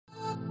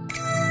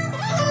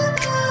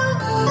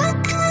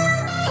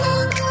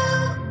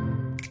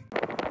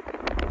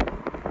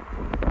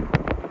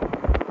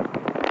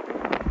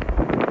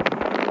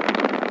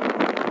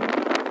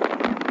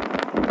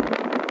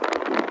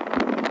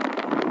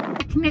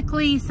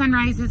Technically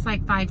sunrise is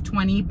like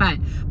 5:20, but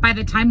by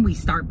the time we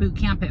start boot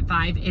camp at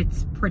 5,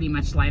 it's pretty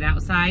much light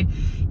outside.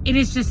 It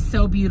is just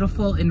so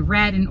beautiful in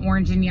red and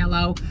orange and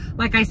yellow.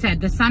 Like I said,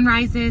 the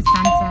sunrises,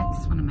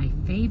 sunsets, one of my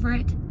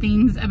favorite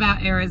things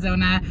about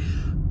Arizona.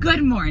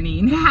 Good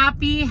morning,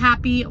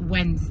 happy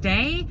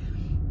Wednesday.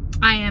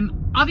 I am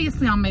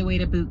obviously on my way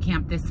to boot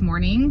camp this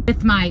morning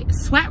with my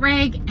sweat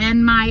rag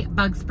and my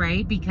bug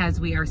spray because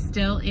we are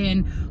still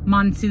in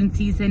monsoon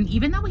season.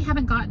 Even though we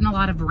haven't gotten a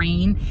lot of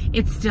rain,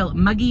 it's still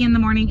muggy in the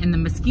morning and the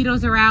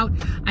mosquitoes are out.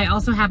 I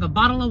also have a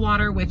bottle of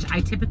water, which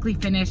I typically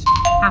finish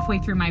halfway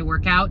through my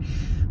workout.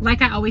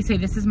 Like I always say,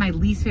 this is my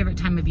least favorite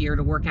time of year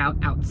to work out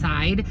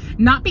outside.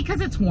 Not because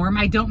it's warm,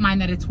 I don't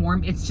mind that it's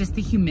warm, it's just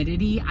the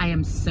humidity. I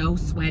am so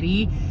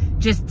sweaty,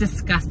 just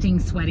disgusting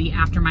sweaty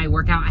after my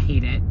workout. I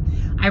hate it.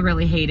 I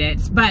really hate it.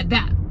 But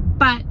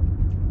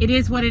it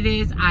is what it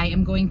is. I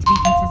am going to be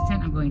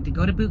consistent. I'm going to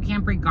go to boot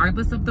camp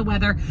regardless of the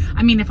weather.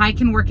 I mean, if I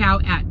can work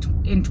out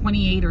in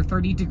 28 or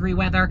 30 degree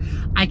weather,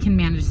 I can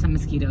manage some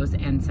mosquitoes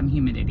and some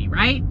humidity,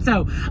 right?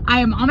 So I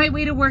am on my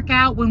way to work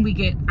out.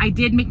 I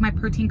did make my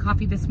protein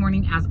coffee this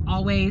morning as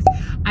always.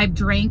 I've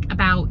drank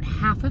about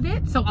half of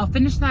it. So I'll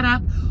finish that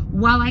up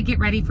while I get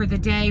ready for the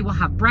day. We'll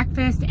have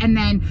breakfast. And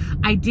then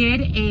I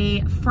did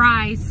a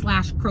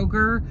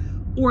Fry's/Kroger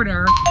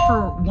order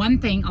for one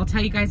thing. I'll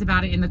tell you guys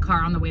about it in the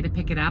car on the way to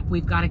pick it up.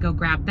 We've got to go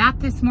grab that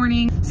this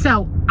morning.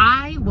 So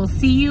I will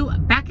see you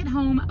back at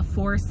home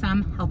for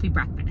some healthy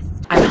breakfast.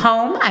 I'm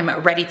home, I'm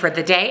ready for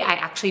the day. I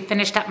actually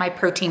finished up my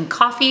protein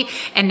coffee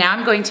and now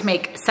I'm going to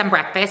make some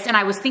breakfast. And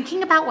I was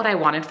thinking about what I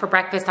wanted for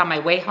breakfast on my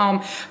way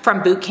home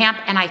from boot camp.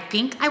 And I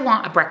think I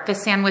want a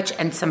breakfast sandwich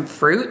and some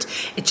fruit.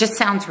 It just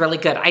sounds really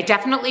good. I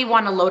definitely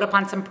want to load up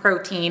on some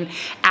protein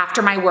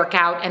after my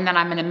workout. And then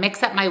I'm gonna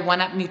mix up my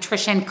 1UP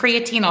Nutrition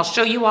creatine. I'll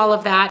show you all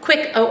of that.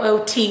 Quick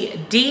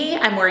OOTD,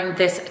 I'm wearing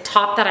this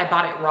top that I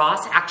bought at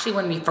Ross, actually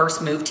when we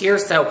first moved here.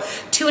 So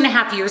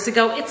 2.5 years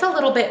ago. It's a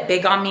little bit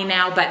big on me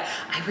now, but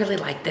I really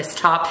like this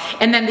top.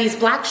 And then these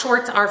black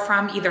shorts are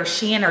from either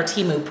Shein or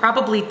Temu,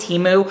 probably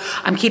Temu.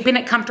 I'm keeping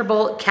it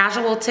comfortable,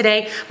 casual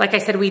today. Like I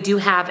said, we do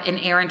have an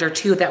errand or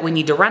two that we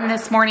need to run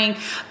this morning.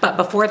 But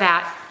before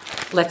that,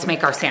 let's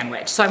make our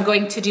sandwich. So I'm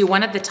going to do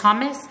one of the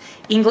Thomas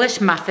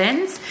English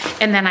muffins,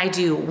 and then I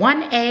do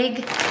 1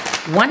 egg,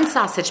 1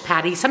 sausage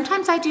patty.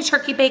 Sometimes I do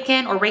turkey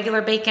bacon or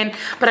regular bacon,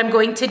 but I'm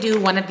going to do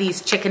one of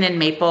these chicken and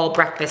maple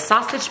breakfast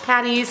sausage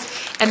patties.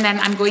 And then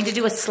I'm going to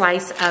do a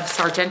slice of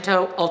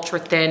Sargento ultra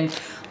thin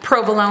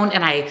provolone,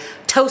 and I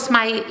toast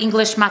my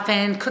English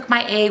muffin, cook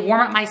my egg,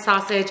 warm up my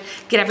sausage,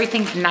 get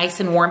everything nice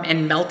and warm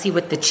and melty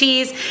with the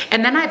cheese.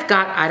 And then I've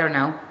got, I don't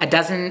know, a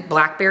dozen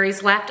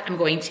blackberries left. I'm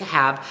going to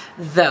have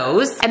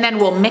those. And then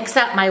we'll mix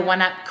up my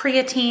 1UP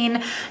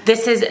creatine.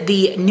 This is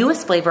the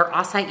newest flavor,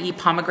 acai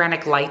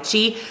pomegranate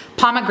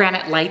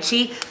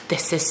lychee.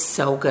 This is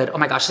so good. Oh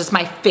my gosh, this is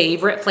my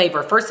favorite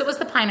flavor. First it was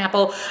the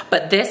pineapple,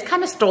 but this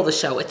kind of stole the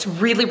show. It's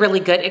really, really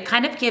good. It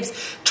kind of gives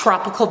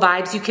tropical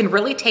vibes. You can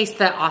really taste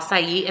the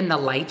acai and the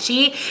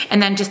lychee,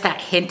 and then just that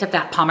hint of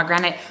that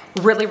pomegranate.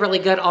 Really, really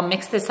good. I'll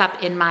mix this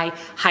up in my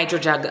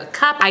HYDROJUG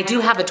cup. I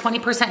do have a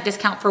 20%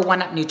 discount for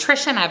 1UP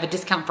Nutrition. I have a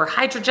discount for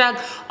HYDROJUG.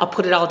 I'll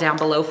put it all down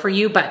below for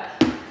you, but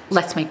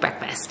let's make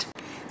breakfast.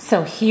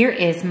 So here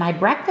is my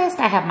breakfast.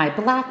 I have my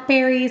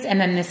blackberries,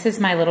 and then this is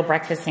my little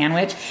breakfast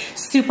sandwich.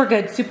 Super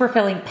good, super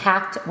filling,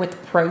 packed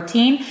with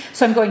protein.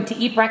 So I'm going to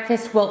eat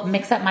breakfast. We'll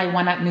mix up my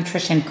 1UP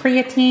Nutrition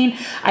creatine.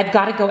 I've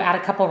got to go add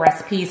a couple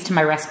recipes to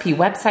my recipe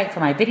website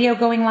for my video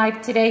going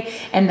live today,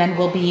 and then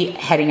we'll be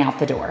heading out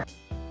the door.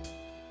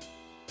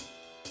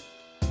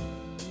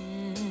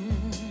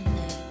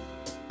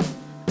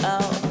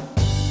 Oh,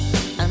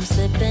 I'm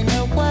slipping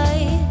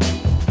away,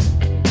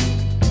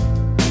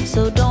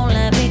 so don't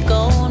let me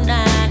go.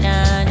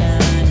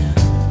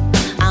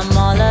 I'm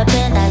all up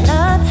in that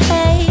love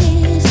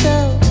haze,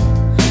 so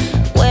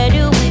where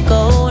do we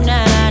go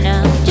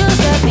now? Just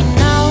let me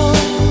know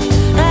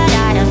that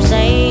I am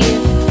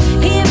safe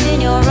here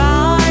in your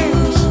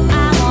arms.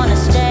 I wanna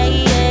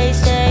stay.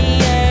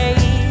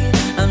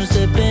 I'm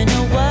slipping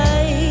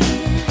away,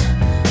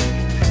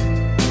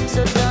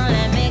 so don't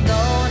let me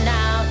go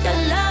now. Your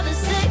love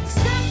is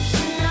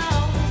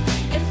exceptional.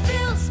 It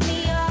fills me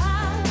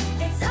up.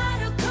 It's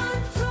out of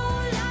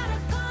control,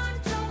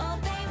 oh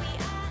baby.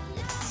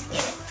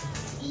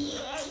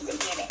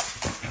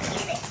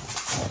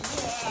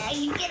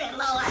 You get it,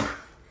 Lola.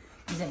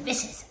 He's a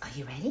vicious. Are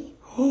you ready?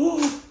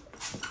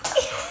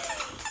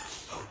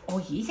 Oh,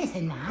 he's just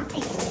a nice.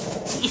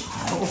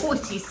 Oh,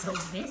 she's so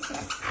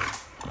vicious.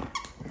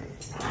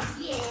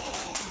 Yeah.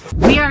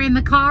 We are in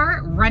the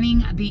car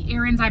running the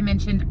errands I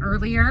mentioned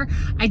earlier.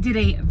 I did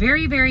a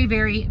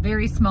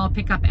very small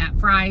pickup at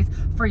Fry's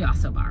for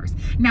Yasso bars.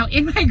 Now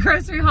in my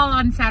grocery haul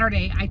on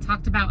Saturday, I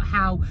talked about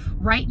how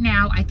right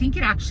now, I think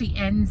it actually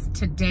ends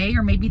today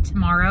or maybe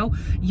tomorrow,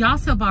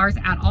 Yasso bars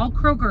at all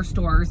Kroger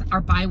stores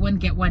are buy one,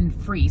 get one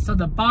free. So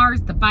the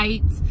bars, the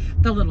bites,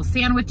 the little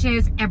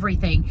sandwiches,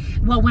 everything.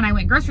 Well, when I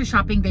went grocery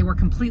shopping, they were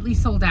completely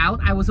sold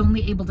out. I was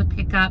only able to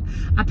pick up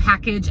a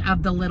package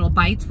of the little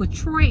bites,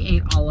 which Troy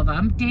ate all of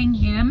them. Dang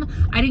him. him.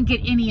 I didn't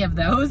get any of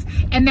those.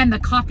 And then the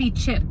coffee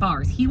chip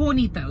bars. He won't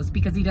eat those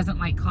because he doesn't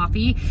like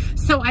coffee.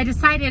 So I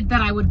decided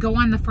that I would go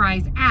on the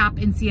Fry's app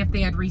and see if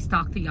they had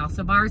restocked the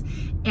Yasso bars,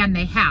 and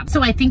they have.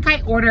 So I think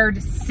I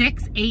ordered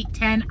 6, 8,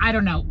 10, I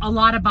don't know, a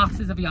lot of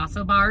boxes of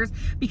Yasso bars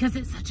because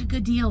it's such a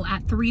good deal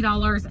at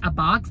 $3 a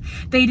box.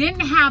 They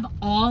didn't have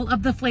all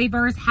of the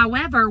flavors.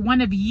 However,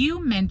 one of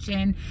you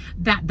mentioned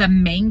that the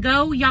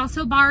mango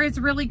Yasso bar is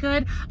really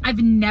good. I've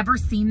never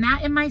seen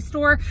that in my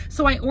store,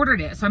 so I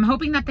ordered it. So I'm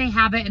hoping that they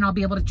have it and I'll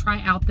be able to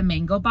try out the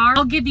mango bar.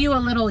 I'll give you a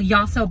little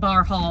Yasso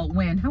bar haul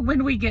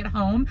when we get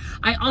home.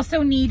 I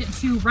also need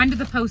to run to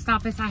the post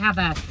office. I have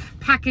a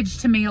package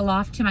to mail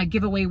off to my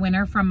giveaway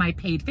winner from my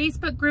paid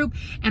Facebook group,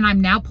 and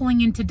I'm now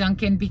pulling into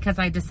Dunkin' because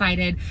I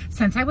decided,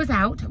 since I was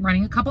out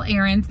running a couple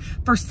errands,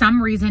 for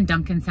some reason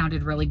Dunkin'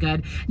 sounded really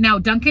good. Now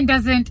Dunkin'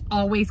 doesn't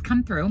always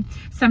come through.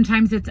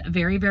 Sometimes it's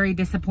very, very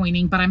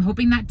disappointing, but I'm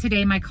hoping that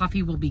today my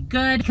coffee will be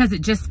good because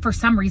it just for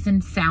some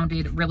reason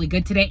sounded really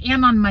good today.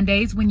 And on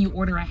Mondays, when you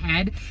order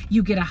ahead,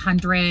 you get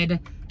 100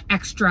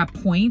 extra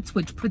points,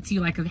 which puts you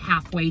like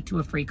halfway to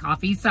a free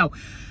coffee. So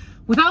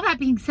with all that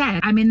being said,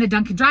 I'm in the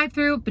Dunkin'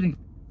 drive-thru, but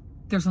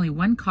there's only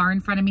one car in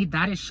front of me.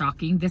 That is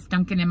shocking. This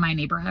Dunkin' in my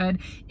neighborhood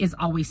is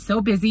always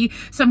so busy.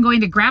 So I'm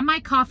going to grab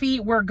my coffee.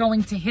 We're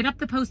going to hit up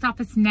the post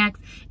office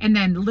next, and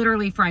then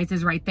literally Fry's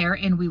is right there,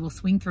 and we will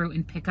swing through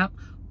and pick up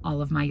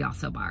all of my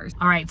Yasso bars.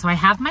 All right, so I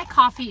have my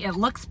coffee. It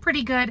looks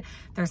pretty good.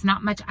 There's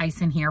not much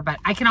ice in here, but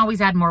I can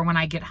always add more when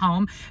I get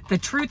home. The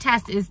true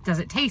test is, does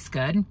it taste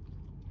good?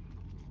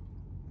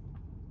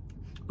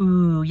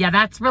 Ooh, yeah,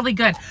 that's really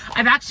good.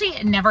 I've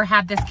actually never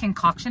had this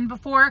concoction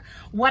before.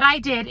 What I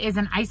did is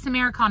an iced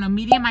Americano,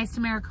 medium iced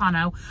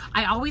Americano.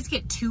 I always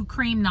get 2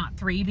 cream, not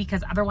 3,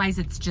 because otherwise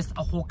it's just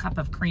a whole cup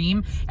of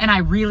cream. And I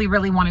really,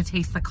 really want to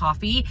taste the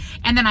coffee.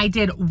 And then I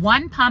did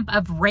 1 pump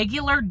of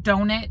regular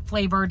donut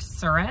flavored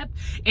syrup.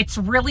 It's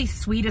really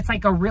sweet. It's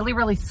like a really,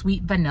 really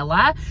sweet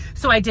vanilla.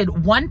 So I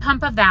did 1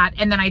 pump of that.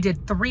 And then I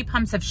did 3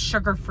 pumps of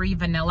sugar-free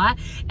vanilla.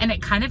 And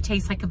it kind of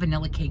tastes like a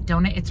vanilla cake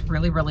donut. It's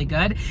really, really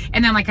good.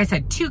 And then, like I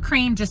said, 2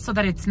 cream, just so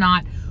that it's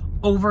not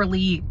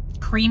overly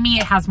creamy.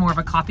 It has more of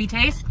a coffee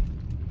taste.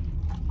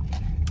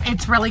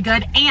 It's really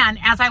good. And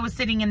as I was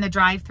sitting in the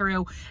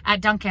drive-thru at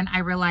Dunkin', I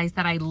realized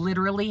that I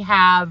literally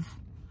have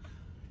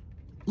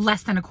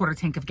less than a quarter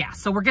tank of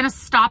gas. So we're gonna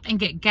stop and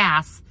get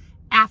gas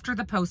after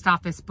the post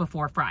office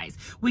before Fry's.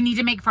 We need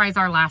to make Fry's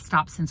our last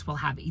stop since we'll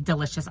have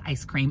delicious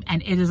ice cream,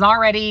 and it is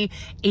already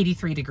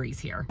 83 degrees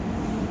here.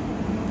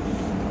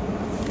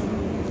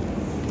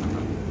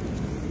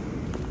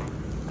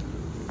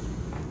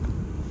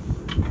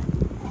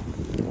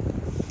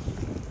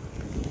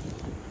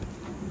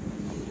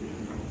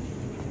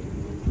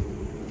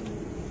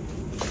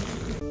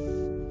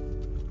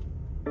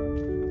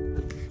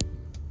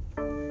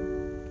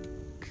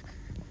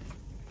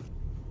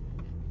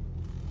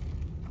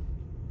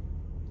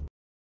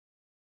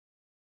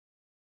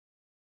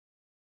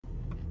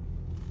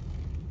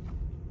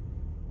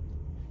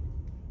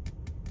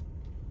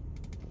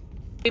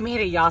 We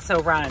made a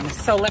Yasso run.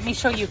 So let me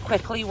show you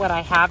quickly what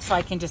I have so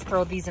I can just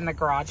throw these in the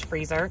garage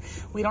freezer.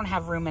 We don't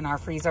have room in our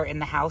freezer in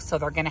the house, so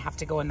they're gonna have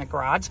to go in the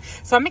garage.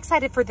 So I'm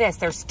excited for this.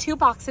 There's 2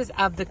 boxes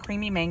of the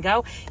creamy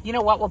mango. You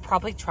know what? We'll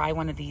probably try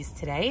one of these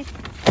today.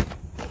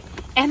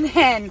 And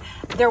then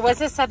there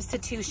was a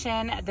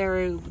substitution.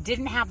 They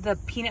didn't have the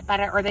peanut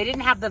butter, or they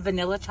didn't have the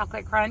vanilla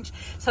chocolate crunch.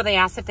 So they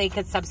asked if they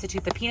could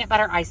substitute the peanut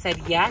butter. I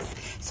said yes.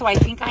 So I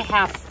think I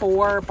have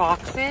 4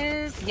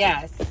 boxes.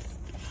 Yes.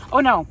 Oh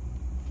no.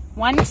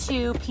 1,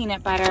 2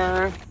 peanut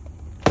butter.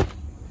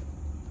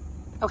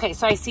 Okay,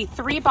 so I see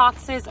 3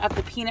 boxes of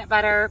the peanut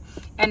butter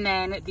and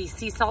then the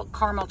sea salt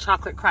caramel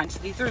chocolate crunch.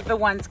 These are the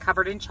ones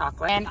covered in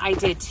chocolate. And I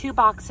did 2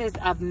 boxes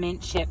of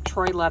mint chip.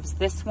 Troy loves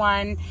this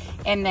one.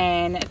 And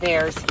then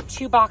there's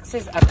 2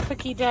 boxes of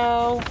cookie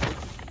dough.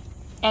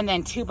 And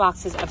then 2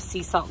 boxes of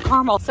sea salt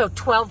caramel. So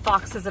 12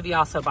 boxes of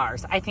Yasso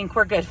bars. I think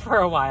we're good for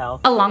a while.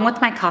 Along with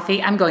my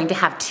coffee, I'm going to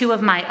have 2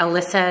 of my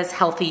Alyssa's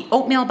healthy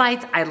oatmeal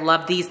bites. I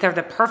love these. They're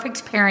the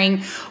perfect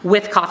pairing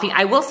with coffee.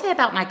 I will say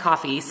about my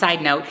coffee,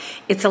 side note,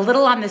 it's a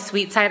little on the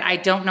sweet side. I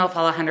don't know if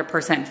I'll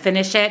 100%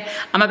 finish it.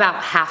 I'm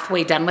about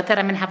halfway done with it.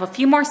 I'm gonna have a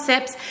few more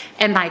sips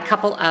and my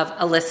couple of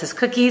Alyssa's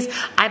cookies.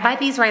 I buy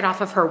these right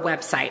off of her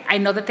website. I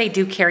know that they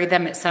do carry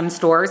them at some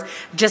stores,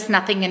 just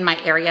nothing in my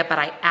area, but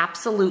I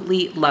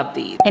absolutely love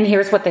these. And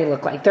here's what they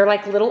look like. They're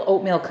like little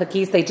oatmeal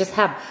cookies. They just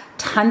have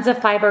tons of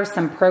fiber,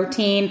 some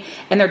protein,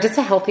 and they're just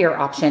a healthier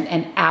option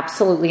and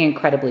absolutely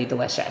incredibly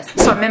delicious.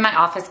 So I'm in my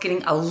office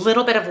getting a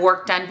little bit of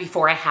work done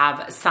before I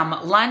have some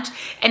lunch.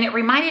 And it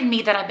reminded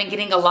me that I've been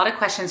getting a lot of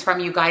questions from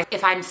you guys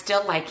if I'm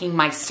still liking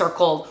my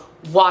Circle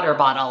water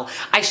bottle.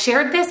 I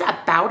shared this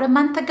about a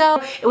month ago.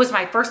 It was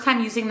my first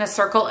time using the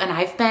Circle and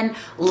I've been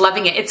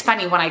loving it. It's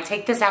funny, when I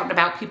take this out and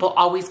about, people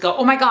always go,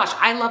 oh my gosh,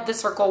 I love the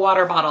Circle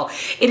water bottle.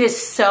 It is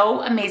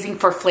so amazing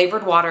for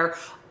flavored water.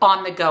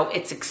 on the go.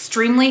 It's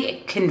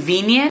extremely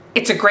convenient.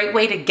 It's a great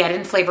way to get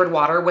in flavored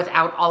water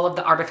without all of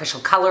the artificial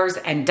colors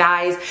and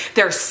dyes.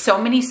 There's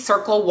so many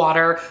Circle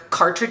water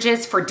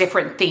cartridges for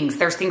different things.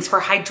 There's things for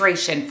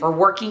hydration, for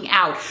working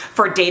out,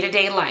 for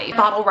day-to-day life.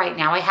 Bottle right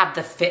now, I have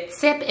the Fit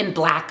Sip in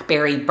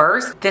Blackberry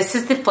Burst. This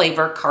is the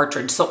flavor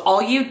cartridge. So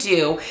all you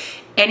do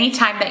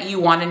anytime that you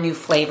want a new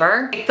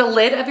flavor, take the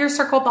lid of your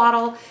Circle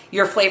bottle,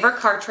 your flavor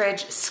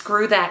cartridge,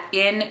 screw that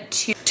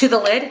into the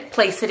lid,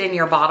 place it in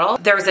your bottle.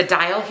 There's a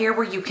dial here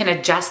where you can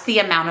adjust the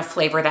amount of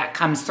flavor that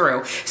comes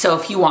through. So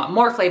if you want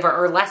more flavor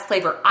or less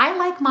flavor, I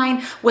like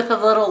mine with a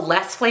little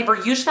less flavor.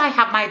 Usually I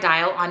have my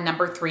dial on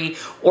number 3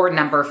 or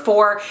number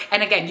 4.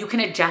 And again, you can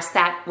adjust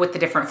that with the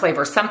different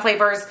flavors. Some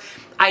flavors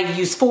I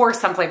use 4,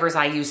 some flavors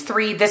I use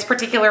 3. This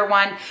particular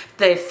one,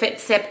 the Fit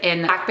Sip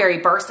in Blackberry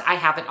Burst, I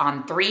have it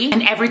on 3.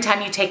 And every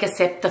time you take a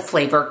sip, the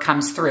flavor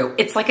comes through.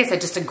 It's, like I said,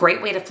 just a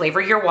great way to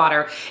flavor your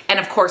water. And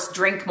of course,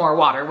 drink more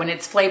water. When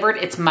it's flavored,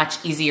 it's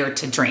much easier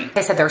to drink. Like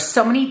I said, there's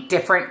so many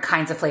different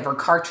kinds of flavor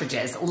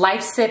cartridges.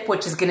 Life Sip,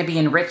 which is gonna be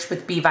enriched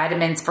with B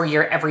vitamins for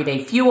your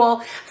everyday fuel.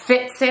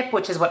 Fit Sip,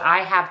 which is what I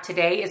have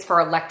today, is for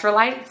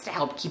electrolytes to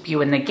help keep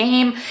you in the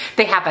game.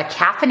 They have a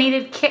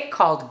caffeinated kit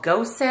called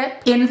Go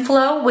Sip.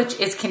 Inflow, which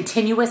is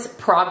continuous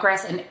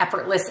progress and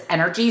effortless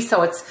energy.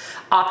 So it's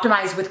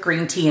optimized with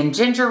green tea and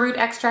ginger root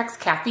extracts,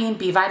 caffeine,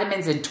 B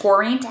vitamins, and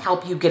taurine to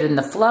help you get in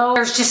the flow.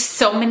 There's just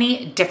so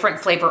many different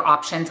flavor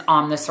options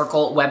on the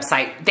Circle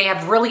website. They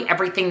have really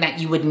everything that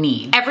you would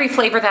need. Every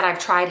flavor that I've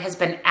tried has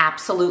been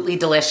absolutely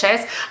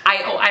delicious.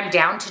 I'm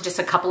down to just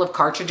a couple of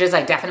cartridges.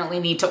 I definitely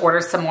need to order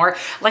some more.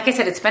 Like I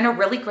said, it's been a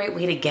really great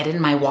way to get in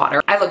my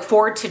water. I look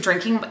forward to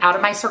drinking out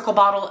of my Circle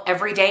bottle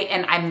every day,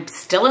 and I'm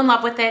still in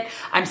love with it.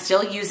 I'm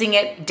still using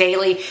it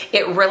daily.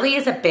 It really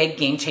is a big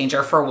game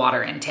changer for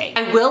water intake.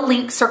 I will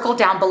link Circle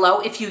down below.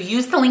 If you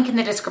use the link in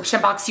the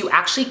description box, you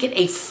actually get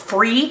a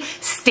free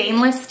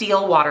stainless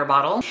steel water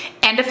bottle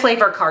and a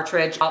flavor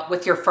cartridge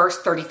with your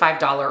first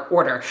 $35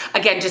 order.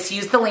 Again, just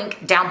use the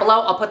link down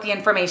below. I'll put the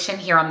information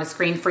here on the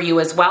screen for you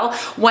as well.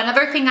 One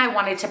other thing I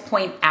wanted to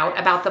point out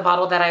about the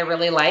bottle that I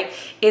really like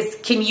is,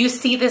 can you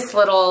see this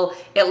little,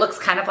 it looks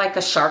kind of like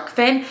a shark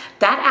fin?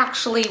 That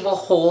actually will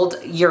hold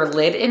your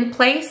lid in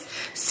place,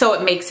 so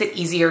it makes it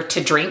easier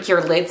to drink.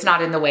 Your lid's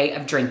not in the way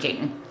of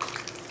drinking.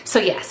 So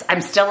yes,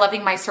 I'm still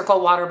loving my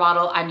Circle water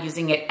bottle. I'm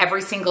using it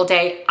every single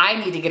day. I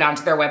need to get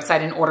onto their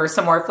website and order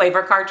some more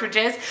flavor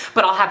cartridges,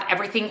 but I'll have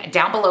everything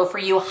down below for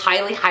you.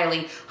 Highly,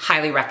 highly,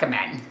 highly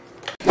recommend.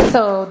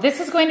 So this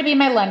is going to be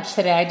my lunch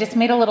today. I just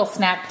made a little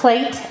snack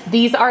plate.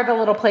 These are the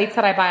little plates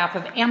that I buy off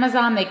of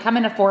Amazon. They come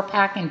in a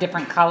 4-pack in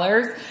different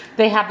colors.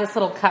 They have this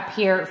little cup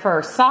here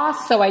for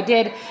sauce. So I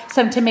did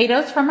some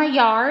tomatoes from my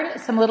yard,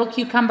 some little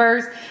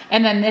cucumbers,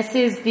 and then this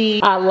is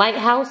the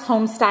Lighthouse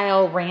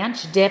Homestyle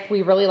Ranch dip.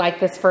 We really like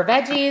this for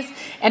veggies.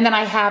 And then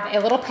I have a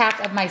little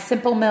pack of my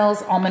Simple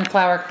Mills almond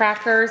flour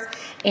crackers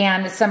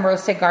and some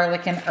roasted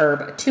garlic and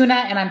herb tuna.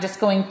 And I'm just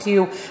going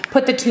to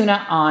put the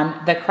tuna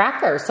on the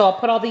cracker. So I'll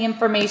put all the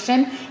information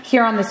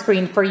here on the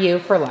screen for you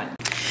for lunch.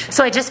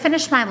 So I just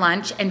finished my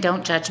lunch, and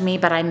don't judge me,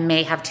 but I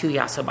may have 2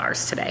 Yasso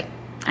bars today.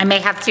 I may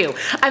have 2.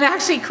 I'm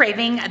actually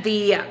craving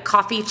the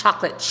coffee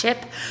chocolate chip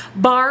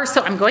bar,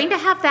 so I'm going to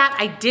have that.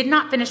 I did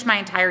not finish my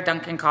entire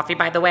Dunkin' coffee,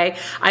 by the way.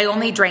 I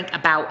only drank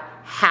about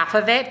half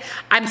of it.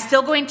 I'm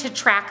still going to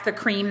track the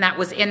cream that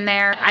was in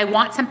there. I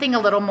want something a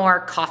little more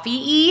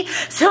coffee-y,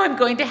 so I'm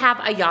going to have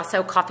a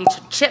Yasso coffee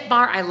chip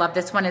bar. I love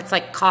this one. It's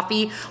like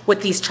coffee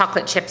with these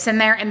chocolate chips in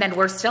there, and then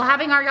we're still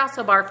having our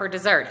Yasso bar for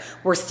dessert.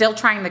 We're still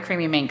trying the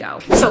creamy mango.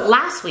 So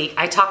last week,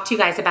 I talked to you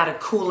guys about a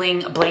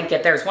cooling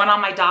blanket. There's one on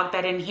my dog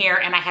bed in here,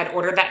 and I had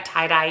ordered that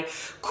tie-dye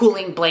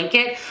cooling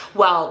blanket.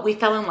 Well, we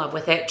fell in love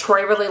with it.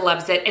 Troy really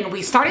loves it, and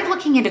we started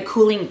looking into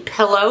cooling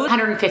pillows.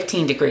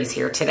 115 degrees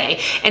here today,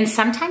 and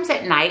sometimes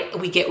at night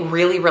we get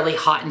really, really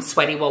hot and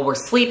sweaty while we're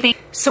sleeping.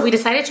 So we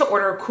decided to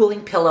order a cooling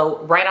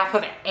pillow right off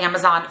of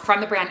Amazon from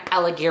the brand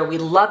Elegear. We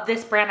love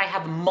this brand. I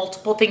have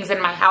multiple things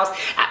in my house.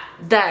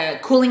 The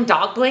cooling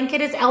dog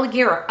blanket is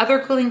Elegear. Our other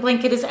cooling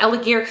blanket is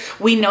Elegear.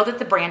 We know that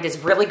the brand is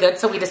really good,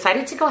 so we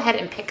decided to go ahead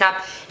and pick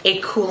up a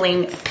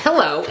cooling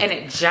pillow, and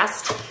it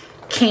just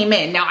came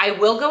in. Now I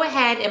will go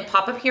ahead and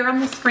pop up here on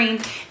the screen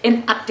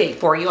an update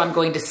for you. I'm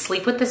going to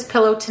sleep with this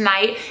pillow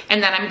tonight,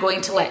 and then I'm going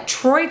to let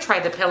Troy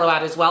try the pillow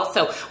out as well.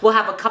 So we'll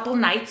have a couple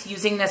nights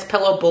using this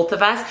pillow, both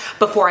of us,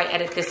 before I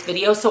edit this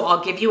video. So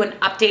I'll give you an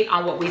update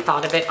on what we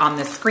thought of it on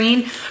the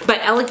screen. But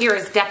Elegear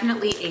is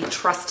definitely a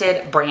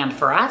trusted brand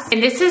for us.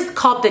 And this is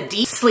called the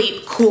Deep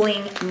Sleep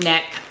Cooling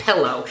Neck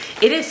Pillow.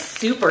 It is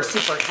super,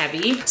 super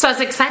heavy. So I was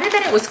excited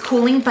that it was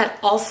cooling, but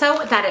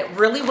also that it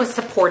really was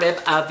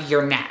supportive of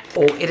your neck.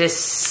 Oh, it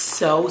is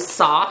so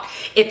soft.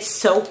 It's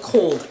so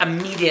cold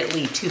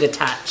immediately to the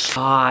touch.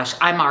 Gosh,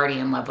 I'm already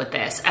in love with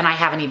this, and I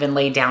haven't even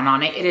laid down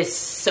on it. It is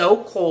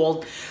so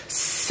cold,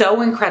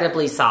 so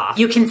incredibly soft.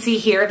 You can see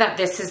here that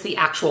this is the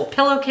actual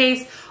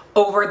pillowcase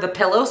over the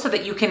pillow so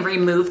that you can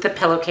remove the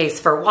pillowcase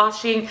for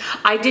washing.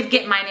 I did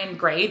get mine in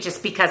gray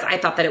just because I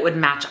thought that it would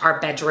match our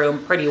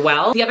bedroom pretty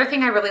well. The other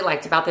thing I really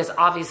liked about this,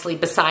 obviously,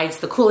 besides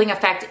the cooling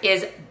effect,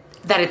 is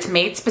that it's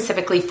made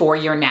specifically for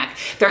your neck.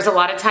 There's a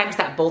lot of times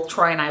that both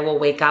Troy and I will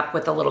wake up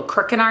with a little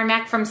crook in our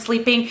neck from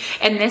sleeping,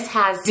 and this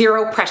has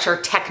zero pressure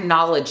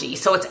technology.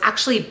 So it's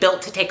actually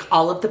built to take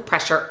all of the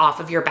pressure off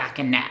of your back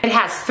and neck. It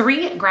has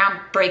 3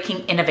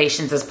 groundbreaking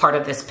innovations as part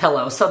of this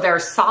pillow. So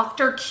there's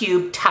softer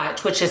cube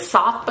touch, which is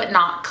soft but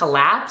not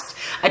collapsed,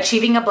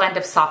 achieving a blend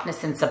of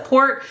softness and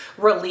support.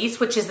 Release,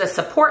 which is the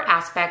support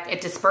aspect.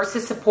 It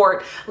disperses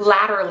support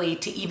laterally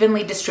to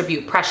evenly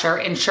distribute pressure,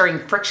 ensuring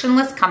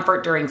frictionless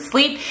comfort during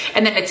sleep.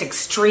 And then it's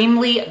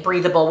extremely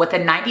breathable with a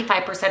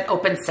 95%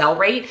 open cell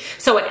rate.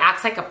 So it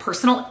acts like a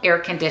personal air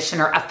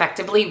conditioner,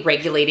 effectively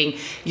regulating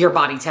your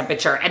body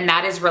temperature. And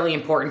that is really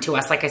important to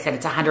us. Like I said,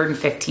 it's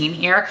 115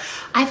 here.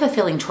 I have a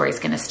feeling Troy's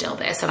gonna steal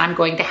this and I'm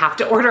going to have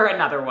to order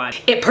another one.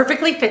 It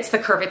perfectly fits the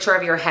curvature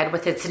of your head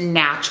with its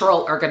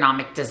natural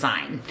ergonomic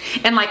design.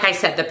 And like I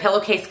said, the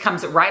pillowcase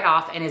comes right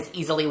off and is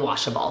easily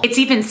washable. It's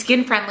even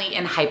skin friendly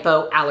and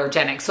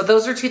hypoallergenic. So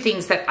those are 2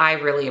 things that I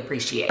really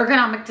appreciate.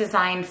 Ergonomic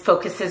design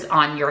focuses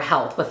on your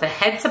health with a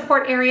head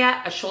support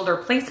area, a shoulder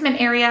placement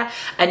area,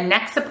 a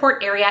neck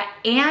support area,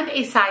 and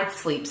a side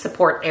sleep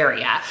support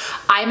area.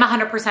 I'm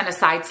 100% a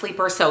side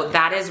sleeper, so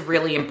that is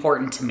really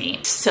important to me.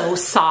 So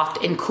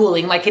soft and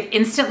cooling, like it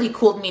instantly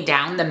cooled me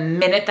down the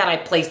minute that I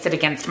placed it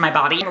against my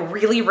body. I'm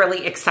really,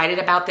 really excited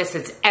about this.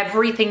 It's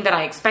everything that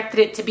I expected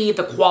it to be.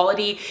 The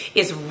quality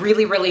is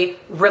really, really,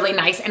 really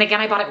nice. And again,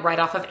 I bought it right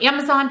off of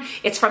Amazon.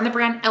 It's from the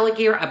brand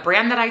Elegear, a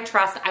brand that I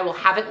trust. I will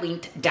have it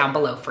linked down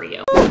below for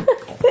you.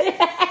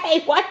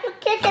 Hey, why are you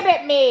kicking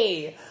at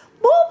me?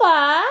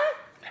 Booba!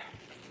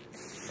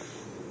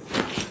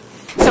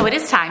 So it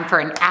is time for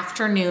an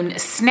afternoon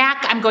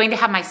snack. I'm going to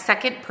have my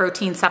second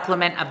protein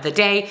supplement of the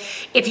day.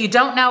 If you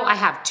don't know, I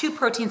have 2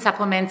 protein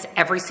supplements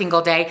every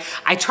single day.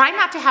 I try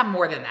not to have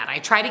more than that. I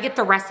try to get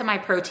the rest of my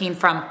protein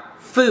from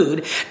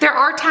food. There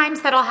are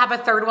times that I'll have a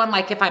third one,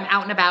 like if I'm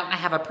out and about and I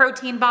have a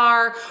protein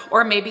bar,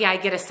 or maybe I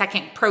get a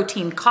second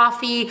protein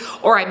coffee,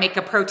 or I make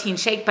a protein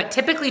shake. But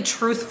typically,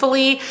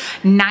 truthfully,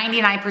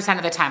 99%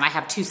 of the time I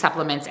have 2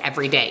 supplements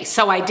every day.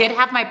 So I did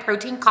have my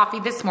protein coffee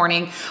this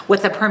morning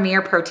with a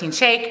Premier protein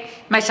shake,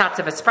 my shots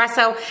of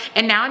espresso,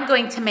 and now I'm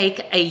going to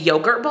make a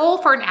yogurt bowl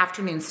for an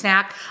afternoon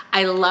snack.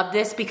 I love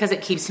this because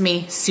it keeps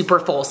me super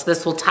full. So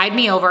this will tide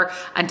me over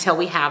until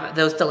we have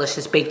those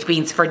delicious baked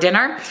beans for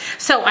dinner.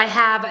 So I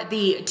have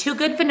the Too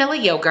Good vanilla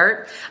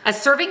yogurt. A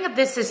serving of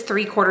this is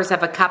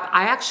 3/4 cup.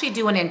 I actually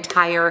do an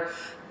entire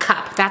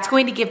cup. That's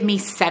going to give me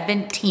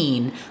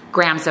 17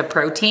 grams of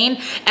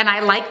protein. And I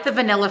like the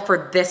vanilla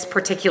for this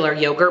particular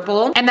yogurt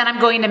bowl. And then I'm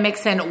going to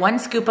mix in 1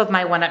 scoop of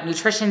my 1UP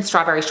Nutrition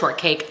strawberry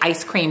shortcake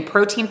ice cream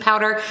protein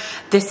powder.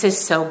 This is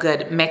so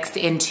good mixed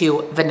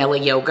into vanilla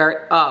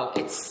yogurt. Oh,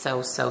 it's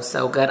so, so,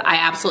 so good. I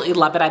absolutely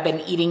love it. I've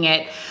been eating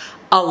it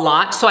a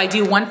lot. So I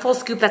do 1 full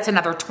scoop, that's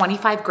another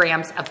 25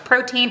 grams of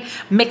protein,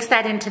 mix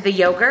that into the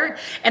yogurt,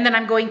 and then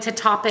I'm going to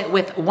top it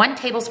with 1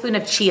 tablespoon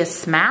of chia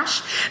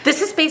smash.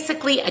 This is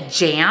basically a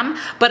jam,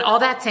 but all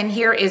that's in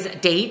here is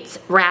dates,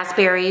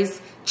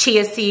 raspberries,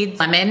 chia seeds,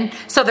 lemon.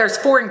 So there's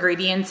 4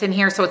 ingredients in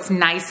here, so it's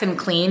nice and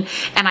clean.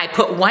 And I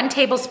put 1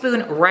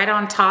 tablespoon right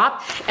on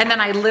top, and then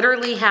I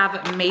literally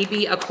have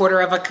maybe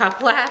 1/4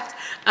 cup left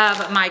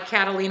of my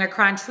Catalina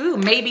Crunch. Ooh,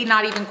 maybe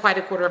not even quite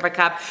 1/4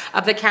 cup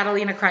of the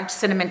Catalina Crunch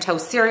Cinnamon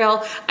Toast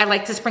Cereal. I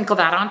like to sprinkle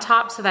that on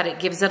top so that it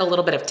gives it a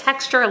little bit of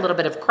texture, a little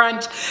bit of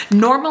crunch.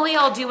 Normally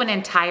I'll do an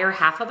entire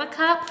 1/2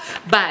 cup,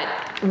 but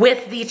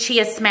with the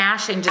chia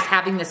smash and just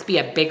having this be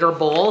a bigger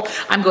bowl,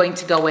 I'm going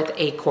to go with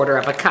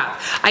 1/4 cup.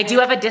 I do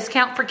have a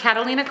discount for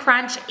Catalina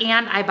Crunch,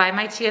 and I buy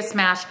my chia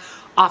smash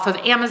off of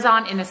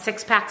Amazon in a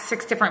 6-pack,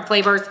 6 different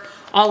flavors.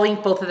 I'll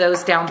link both of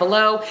those down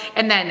below.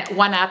 And then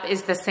 1UP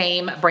is the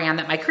same brand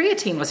that my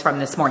creatine was from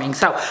this morning.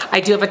 So I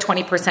do have a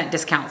 20%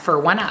 discount for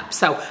 1UP.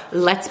 So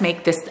let's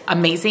make this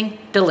amazing,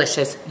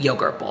 delicious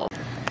yogurt bowl.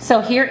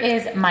 So here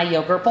is my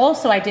yogurt bowl.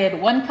 So I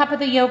did 1 cup of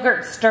the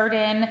yogurt, stirred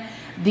in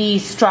the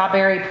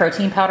strawberry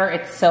protein powder.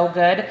 It's so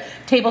good.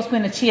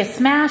 Tablespoon of chia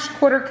smash,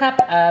 1/4 cup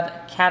of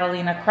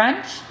Catalina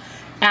Crunch.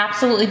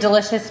 Absolutely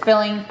delicious,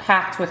 filling,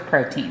 packed with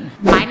protein.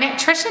 My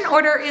nutrition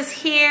order is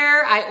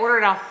here. I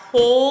ordered a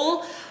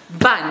whole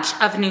bunch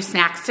of new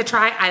snacks to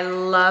try. I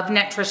love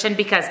nutrition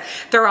because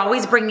they're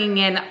always bringing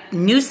in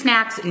new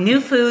snacks, new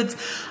foods.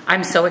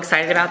 I'm so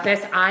excited about this.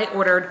 I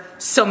ordered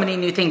so many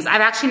new things. I've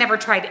actually never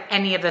tried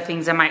any of the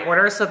things in my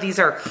order, so these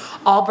are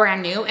all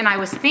brand new. And I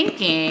was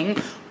thinking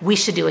we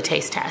should do a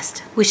taste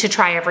test. We should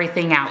try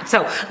everything out.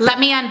 So let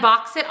me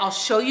unbox it. I'll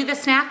show you the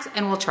snacks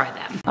and we'll try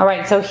them. All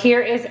right, so here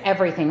is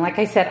everything. Like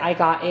I said, I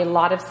got a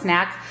lot of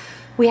snacks.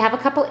 We have a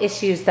couple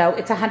issues though.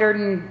 It's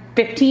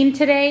 115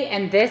 today,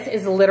 and this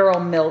is literal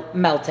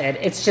melted.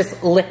 It's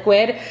just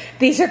liquid.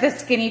 These are the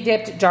skinny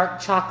dipped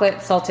dark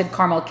chocolate salted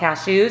caramel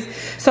cashews.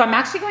 So I'm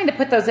actually going to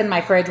put those in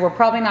my fridge. We're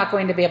probably not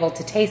going to be able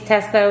to taste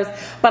test those,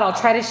 but I'll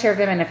try to share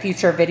them in a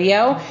future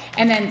video.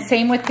 And then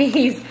same with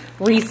these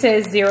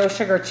Reese's Zero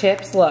Sugar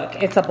Chips.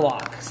 Look, it's a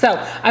block. So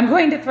I'm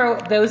going to throw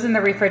those in the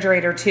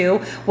refrigerator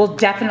too. We'll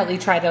definitely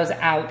try those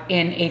out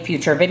in a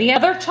future video.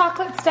 Other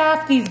chocolate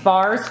stuff, these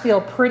bars feel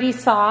pretty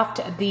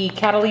soft. The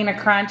Catalina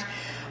Crunch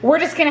we're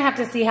just gonna have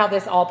to see how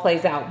this all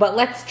plays out, but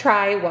let's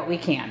try what we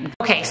can.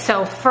 Okay,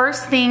 so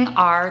first thing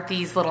are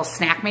these little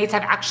snack mates.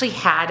 I've actually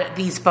had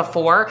these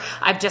before.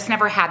 I've just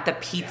never had the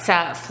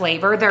pizza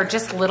flavor. They're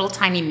just little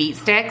tiny meat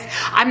sticks.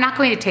 I'm not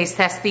going to taste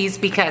test these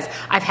because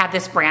I've had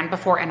this brand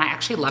before and I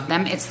actually love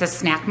them. It's the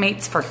snack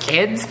mates for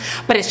kids,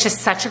 but it's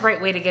just such a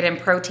great way to get in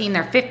protein.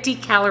 They're 50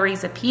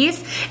 calories a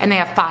piece and they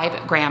have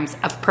 5 grams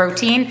of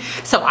protein.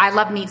 So I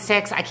love meat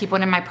sticks. I keep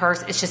one in my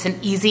purse. It's just an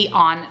easy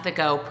on the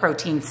go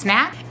protein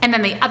snack. And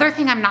then the other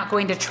thing I'm not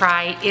going to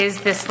try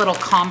is this little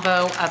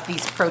combo of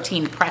these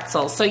protein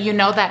pretzels. So you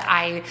know that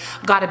I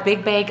got a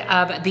big bag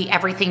of the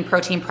everything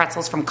protein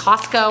pretzels from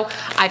Costco.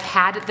 I've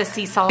had the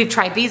sea salt. We've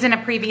tried these in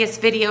a previous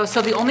video.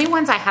 So the only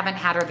ones I haven't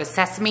had are the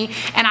sesame,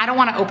 and I don't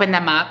want to open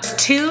them up.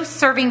 2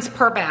 servings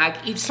per bag.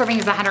 Each serving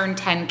is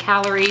 110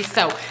 calories.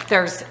 So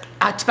there's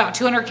it's about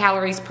 200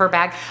 calories per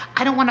bag.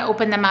 I don't want to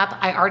open them up.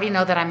 I already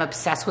know that I'm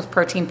obsessed with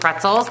protein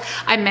pretzels.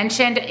 I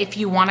mentioned if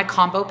you want a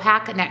combo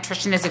pack,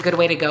 Nutrition is a good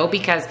way to go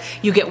because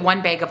you get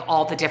 1 bag of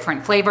all the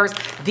different flavors.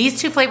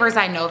 These 2 flavors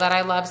I know that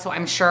I love, so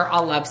I'm sure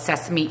I'll love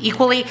sesame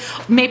equally.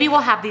 Maybe we'll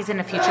have these in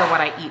the future, what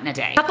I eat in a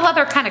day. A couple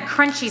other kind of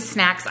crunchy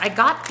snacks. I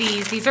got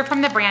these. These are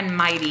from the brand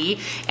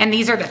Mighty, and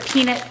these are the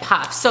peanut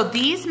puffs. So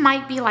these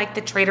might be like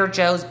the Trader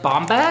Joe's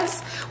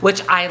Bombas,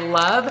 which I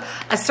love.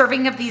 A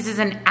serving of these is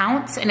an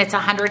ounce, and it's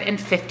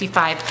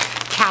 155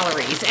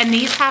 calories. And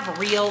these have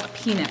real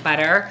peanut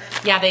butter.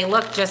 Yeah, they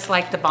look just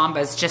like the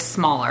Bombas, just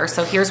smaller.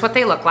 So here's what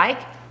they look like.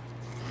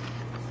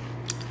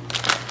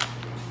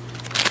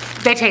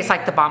 They taste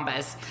like the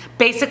Bombas.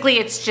 Basically,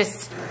 it's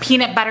just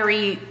peanut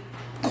buttery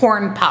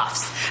corn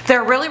puffs.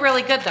 They're really,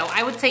 really good though.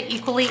 I would say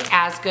equally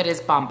as good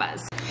as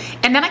Bombas.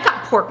 And then I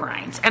got pork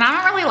rinds. And I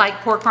don't really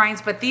like pork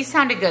rinds, but these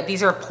sounded good.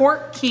 These are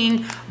Pork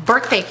King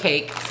birthday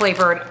cake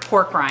flavored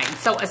pork rinds.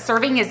 So a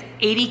serving is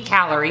 80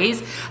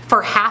 calories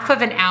for half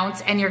of an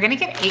ounce, and you're gonna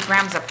get 8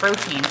 grams of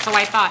protein. So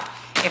I thought,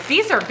 if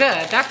these are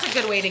good, that's a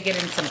good way to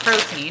get in some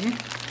protein.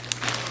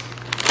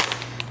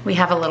 We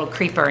have a little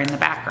creeper in the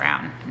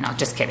background. No,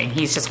 just kidding.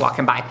 He's just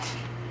walking by.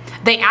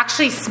 They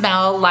actually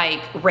smell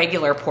like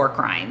regular pork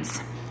rinds.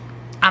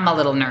 I'm a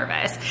little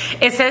nervous.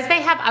 It says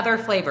they have other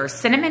flavors.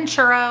 Cinnamon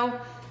churro,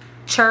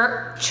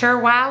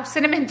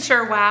 cinnamon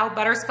churro,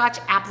 butterscotch,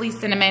 apple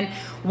cinnamon,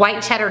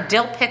 white cheddar,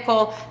 dill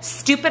pickle,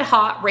 stupid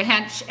hot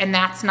ranch, and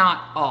that's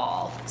not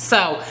all.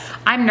 So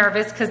I'm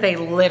nervous because they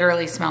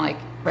literally smell like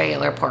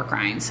regular pork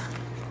rinds.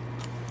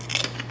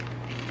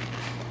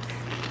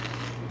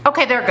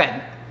 Okay, they're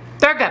good.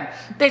 They're good.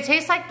 They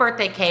taste like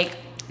birthday cake.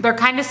 They're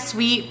kind of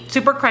sweet,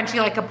 super crunchy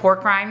like a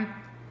pork rind.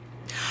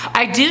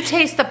 I do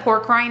taste the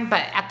pork rind,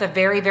 but at the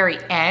very, very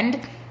end,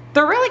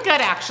 they're really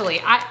good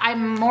actually.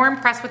 I'm more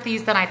impressed with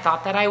these than I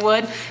thought that I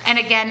would. And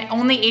again,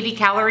 only 80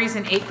 calories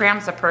and 8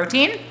 grams of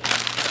protein.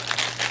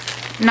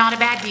 Not a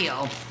bad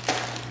deal.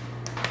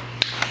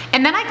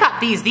 And then I got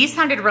these. These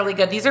sounded really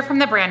good. These are from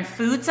the brand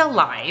Foods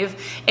Alive,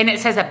 and it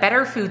says a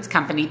Better Foods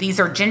Company. These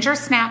are ginger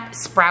snap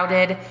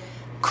sprouted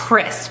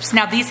crisps.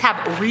 Now these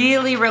have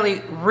really,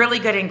 really, really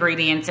good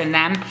ingredients in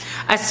them.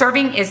 A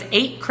serving is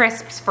 8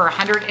 crisps for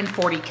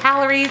 140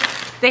 calories.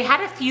 They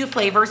had a few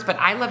flavors, but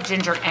I love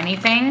ginger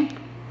anything.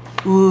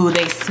 Ooh,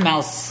 they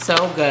smell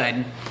so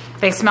good.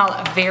 They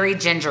smell very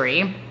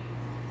gingery.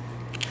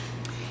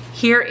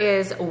 Here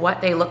is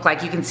what they look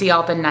like. You can see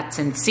all the nuts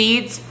and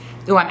seeds.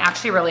 Ooh, I'm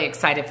actually really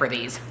excited for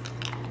these.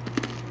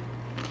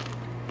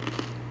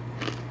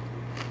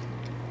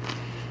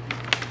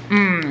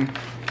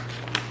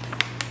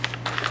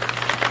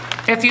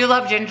 If you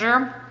love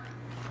ginger,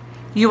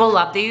 you will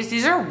love these.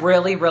 These are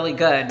really, really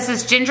good. This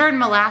is ginger and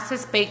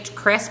molasses baked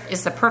crisp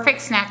is the perfect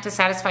snack to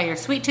satisfy your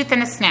sweet tooth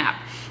in a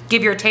snap.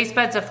 Give your taste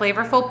buds a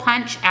flavorful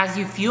punch as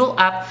you fuel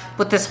up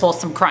with this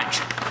wholesome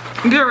crunch.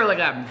 They're really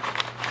good.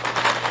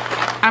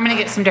 I'm gonna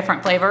get some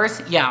different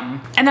flavors, yum.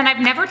 And then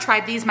I've never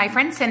tried these. My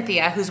friend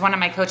Cynthia, who's one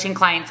of my coaching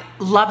clients,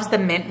 loves the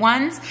mint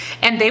ones,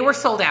 and they were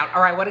sold out,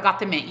 or I would've got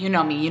the mint. You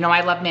know me, you know I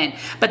love mint.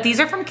 But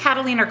these are from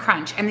Catalina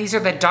Crunch, and these are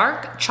the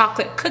dark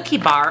chocolate cookie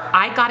bar.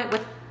 I got it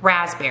with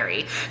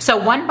raspberry. So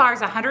 1 bar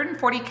is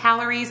 140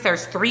 calories.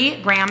 There's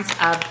 3 grams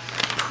of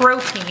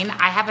protein.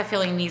 I have a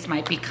feeling these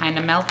might be kind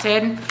of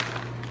melted.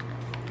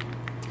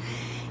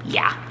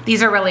 Yeah,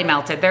 these are really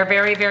melted. They're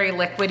very, very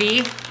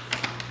liquidy.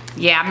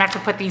 Yeah, I'm gonna have to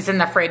put these in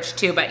the fridge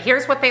too, but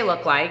here's what they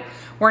look like.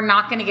 We're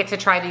not gonna get to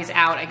try these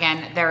out.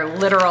 Again, they're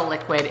literal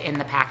liquid in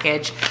the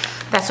package.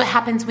 That's what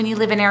happens when you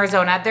live in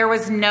Arizona. There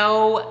was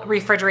no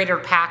refrigerator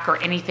pack or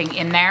anything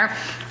in there.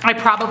 I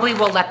probably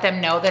will let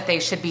them know that they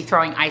should be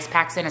throwing ice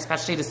packs in,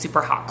 especially to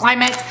super hot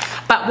climates,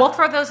 but we'll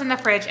throw those in the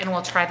fridge and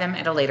we'll try them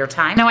at a later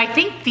time. Now, I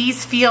think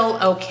these feel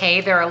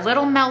okay. They're a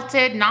little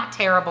melted, not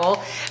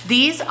terrible.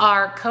 These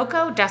are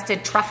cocoa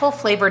dusted truffle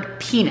flavored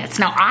peanuts.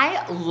 Now,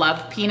 I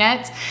love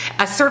peanuts.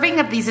 A serving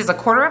of these is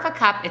 1/4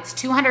 cup. It's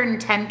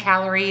 210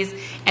 calories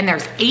and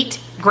there's 8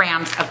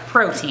 grams of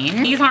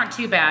protein. These aren't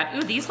too bad.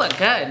 Ooh, these look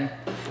good.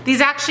 These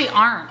actually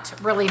aren't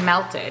really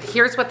melted.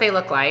 Here's what they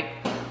look like.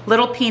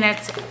 Little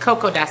peanuts,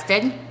 cocoa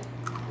dusted.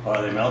 Oh,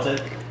 are they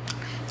melted?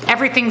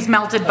 Everything's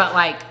melted, but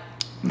like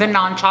the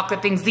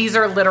non-chocolate things. These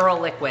are literal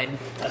liquid.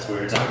 That's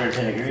weird. It's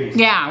 110 degrees.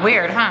 Yeah,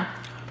 weird, huh?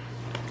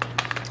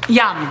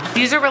 Yum.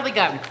 These are really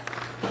good.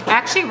 I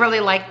actually really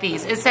like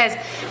these. It says,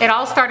 it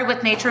all started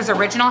with nature's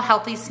original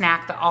healthy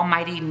snack, the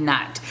almighty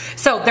nut.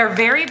 So they're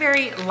very,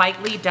 very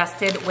lightly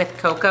dusted with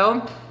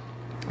cocoa.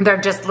 They're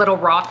just little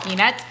raw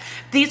peanuts.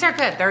 These are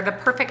good. They're the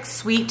perfect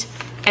sweet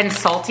and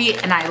salty,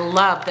 and I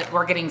love that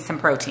we're getting some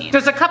protein.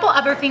 There's a couple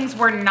other things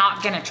we're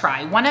not gonna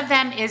try. One of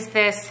them is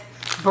this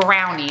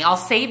brownie. I'll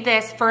save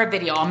this for a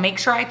video. I'll make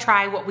sure I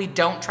try what we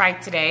don't try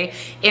today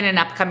in an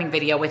upcoming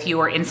video with you,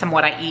 or in some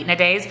what I eat in a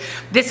days.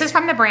 This is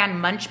from the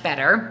brand Munch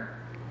Better.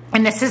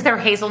 And this is their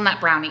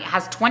hazelnut brownie. It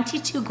has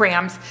 22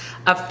 grams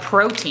of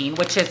protein,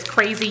 which is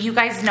crazy. You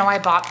guys know I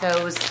bought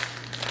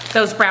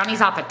those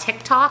brownies off of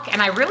TikTok,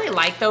 and I really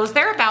like those.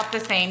 They're about the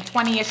same,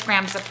 20-ish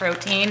grams of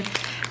protein.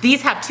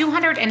 These have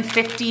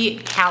 250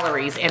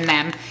 calories in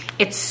them.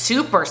 It's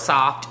super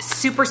soft,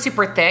 super,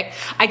 super thick.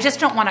 I just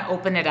don't want to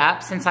open it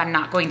up since I'm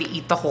not going to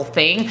eat the whole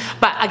thing.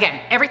 But again,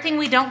 everything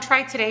we don't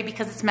try today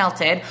because it's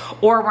melted,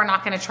 or we're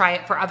not going to try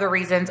it for other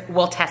reasons,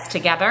 we'll test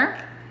together.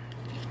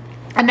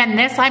 And then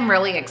this I'm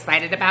really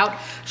excited about.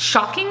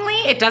 Shockingly,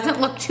 it doesn't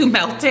look too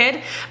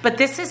melted, but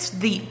this is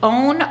the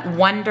Own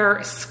Wonder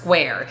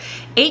Square.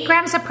 8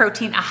 grams of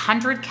protein,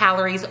 100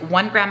 calories,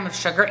 1 gram of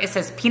sugar. It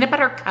says peanut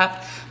butter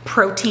cup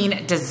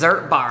protein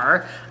dessert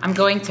bar. I'm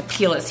going to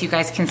peel it so you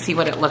guys can see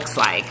what it looks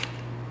like.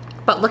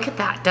 But look at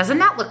that. Doesn't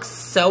that look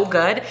so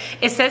good?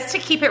 It says to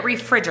keep it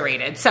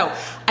refrigerated. So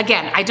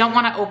again, I don't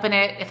want to open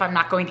it if I'm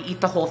not going to eat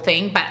the whole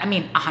thing, but I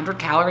mean, 100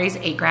 calories,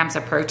 8 grams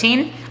of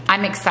protein.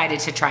 I'm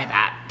excited to try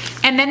that.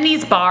 And then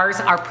these bars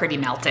are pretty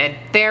melted.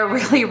 They're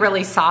really,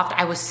 really soft.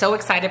 I was so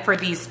excited for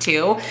these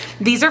too.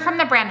 These are from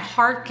the brand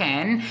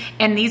Harkin,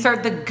 and these are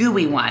the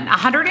gooey one.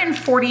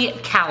 140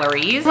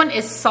 calories. This one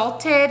is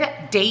salted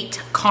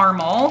date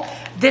caramel.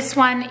 This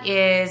one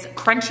is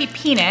crunchy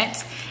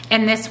peanut.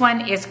 And this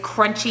one is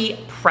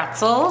crunchy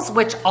pretzels,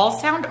 which all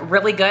sound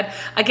really good.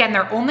 Again,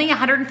 they're only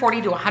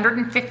 140 to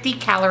 150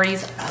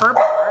 calories per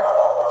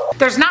bar.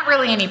 There's not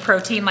really any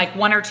protein, like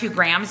 1 or 2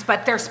 grams,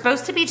 but they're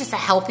supposed to be just a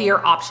healthier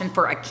option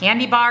for a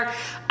candy bar.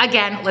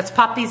 Again, let's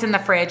pop these in the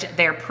fridge.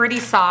 They're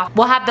pretty soft.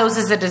 We'll have those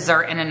as a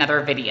dessert in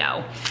another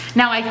video.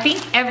 Now, I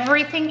think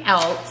everything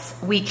else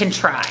we can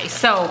try.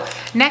 So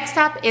next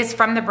up is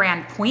from the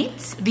brand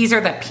Points. These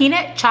are the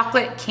peanut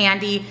chocolate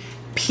candy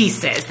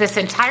pieces. This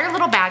entire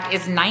little bag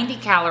is 90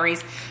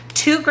 calories,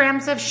 2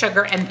 grams of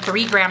sugar, and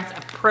 3 grams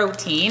of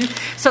protein.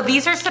 So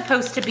these are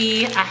supposed to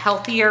be a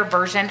healthier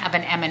version of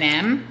an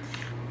M&M.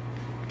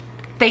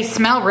 They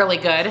smell really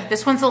good.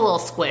 This one's a little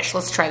squish.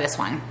 Let's try this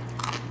one.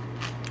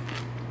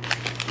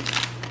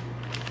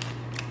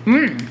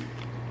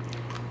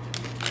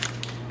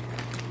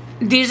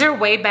 These are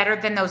way better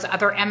than those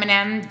other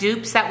M&M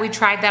dupes that we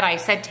tried that I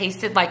said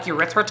tasted like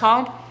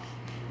erythritol.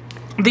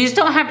 These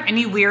don't have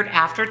any weird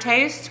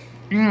aftertaste.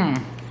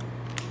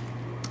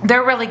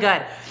 They're really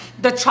good.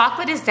 The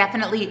chocolate is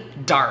definitely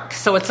dark,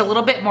 so it's a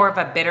little bit more of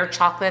a bitter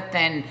chocolate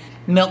than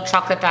milk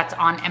chocolate that's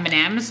on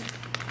M&Ms.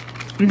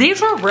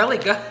 These are really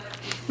good,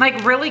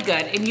 like really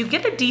good. And you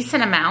get a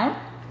decent amount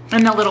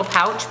in the little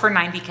pouch for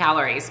 90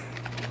 calories.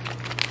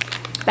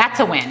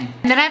 That's a win.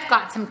 And then I've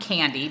got some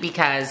candy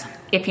because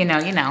if you know,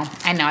 you know.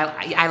 I know,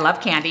 I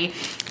love candy.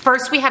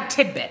 First we have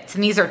Tidbits,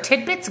 and these are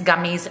Tidbits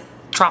Gummies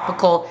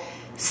Tropical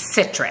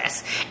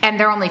Citrus, and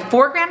they're only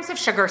 4 grams of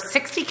sugar,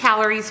 60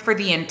 calories for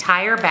the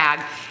entire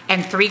bag,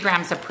 and 3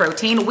 grams of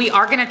protein. We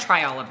are gonna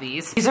try all of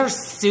these. These are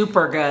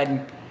super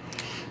good.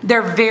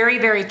 They're very,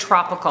 very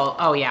tropical.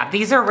 Oh yeah,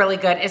 these are really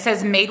good. It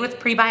says made with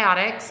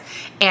prebiotics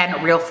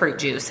and real fruit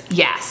juice.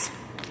 Yes,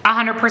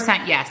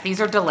 100% yes,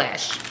 these are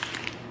delish.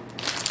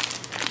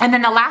 And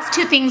then the last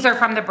 2 things are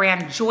from the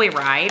brand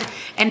Joyride.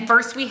 And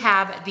first we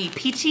have the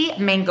Peachy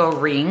Mango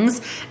Rings.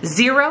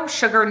 0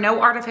 sugar,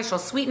 no artificial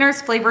sweeteners,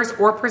 flavors,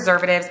 or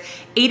preservatives.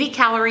 80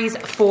 calories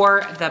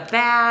for the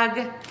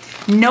bag.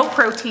 No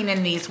protein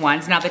in these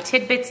ones. Now the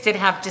Tidbits did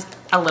have just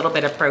a little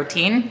bit of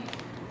protein.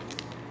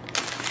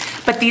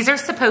 But these are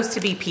supposed to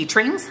be peach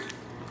rings.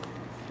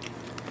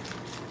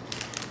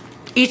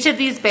 Each of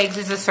these bags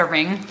is a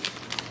serving.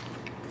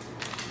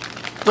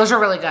 Those are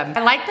really good.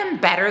 I like them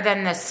better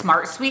than the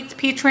Smart Sweets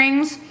peach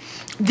rings.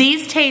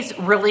 These taste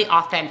really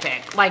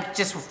authentic, like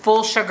just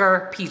full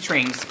sugar peach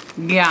rings.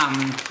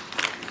 Yum.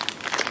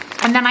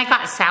 And then I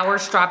got sour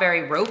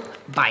strawberry rope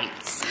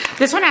bites.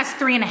 This one has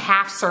 3.5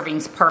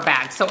 servings per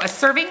bag. So a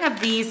serving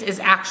of these is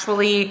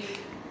actually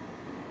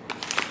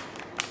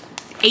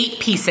 8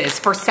 pieces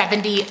for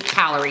 70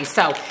 calories.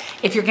 So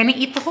if you're gonna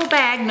eat the whole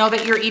bag, know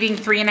that you're eating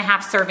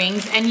 3.5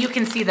 servings, and you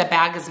can see the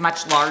bag is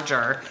much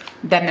larger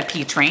than the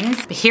peach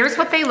rings. Here's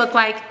what they look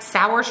like,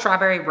 sour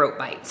strawberry rope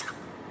bites.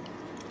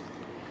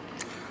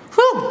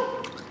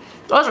 Whew,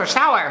 those are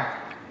sour.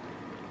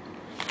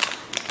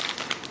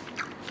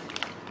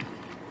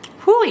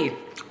 Whooey.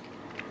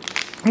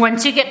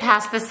 Once you get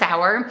past the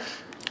sour,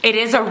 it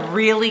is a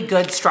really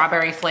good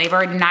strawberry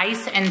flavor,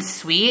 nice and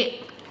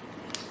sweet.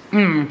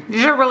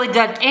 These are really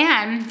good.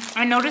 And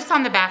I noticed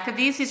on the back of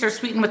these are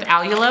sweetened with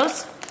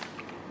allulose.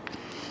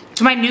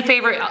 It's my new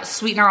favorite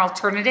sweetener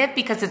alternative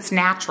because it's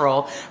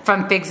natural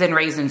from figs and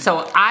raisins.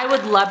 So I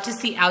would love to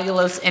see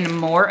allulose in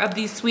more of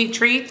these sweet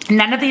treats.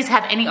 None of these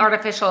have any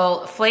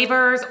artificial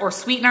flavors or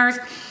sweeteners.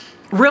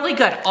 Really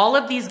good. All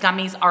of these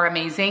gummies are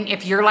amazing.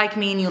 If you're like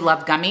me and you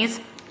love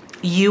gummies,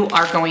 you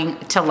are going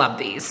to love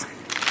these.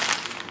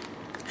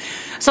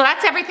 So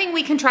that's everything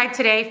we can try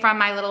today from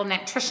my little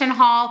nutrition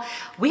haul.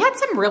 We had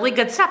some really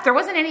good stuff. There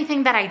wasn't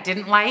anything that I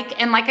didn't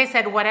like. And like I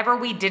said, whatever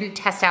we didn't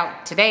test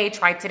out today,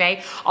 try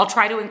today, I'll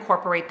try to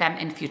incorporate them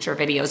in future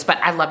videos. But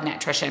I love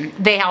nutrition.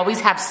 They always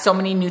have so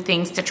many new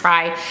things to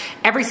try.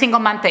 Every single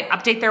month they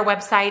update their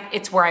website.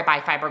 It's where I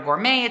buy Fiber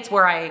Gourmet. It's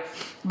where I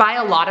buy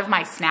a lot of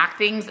my snack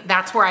things.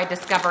 That's where I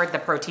discovered the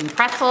protein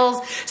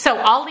pretzels. So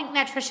I'll link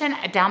nutrition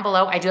down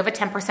below. I do have a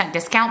 10%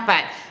 discount,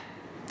 but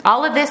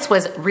all of this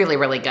was really,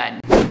 really good.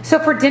 So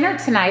for dinner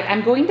tonight,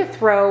 I'm going to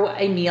throw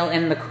a meal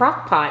in the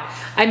crock pot.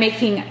 I'm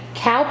making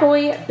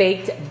Cowboy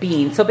baked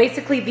beans. So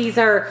basically these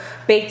are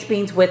baked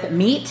beans with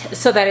meat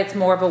so that it's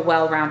more of a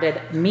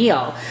well-rounded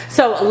meal.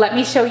 So let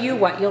me show you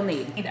what you'll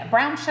need.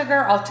 Brown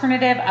sugar,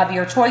 alternative of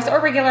your choice, or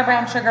regular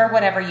brown sugar,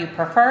 whatever you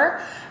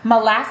prefer.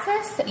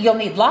 Molasses, you'll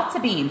need lots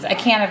of beans. A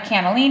can of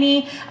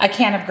cannellini, a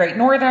can of Great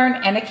Northern,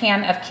 and a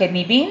can of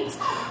kidney beans.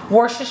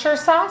 Worcestershire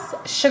sauce,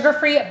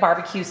 sugar-free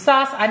barbecue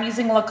sauce. I'm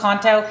using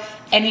Lakanto.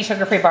 Any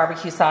sugar-free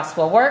barbecue sauce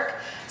will work.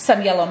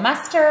 Some yellow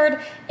mustard,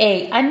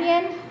 a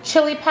onion,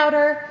 chili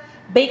powder,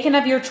 bacon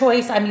of your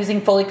choice. I'm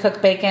using fully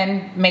cooked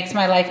bacon, makes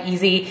my life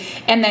easy.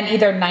 And then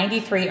either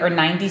 93 or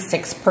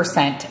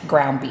 96%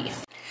 ground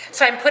beef.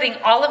 So I'm putting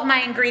all of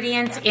my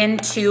ingredients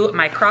into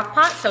my crock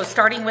pot. So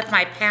starting with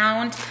my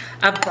pound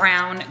of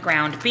brown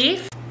ground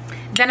beef.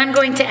 Then I'm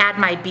going to add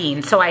my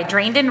beans. So I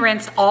drained and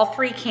rinsed all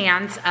 3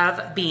 cans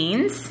of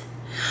beans.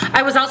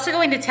 I was also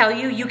going to tell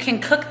you, you can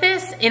cook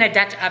this in a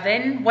Dutch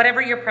oven,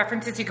 whatever your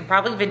preference is. You can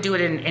probably even do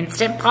it in an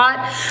Instant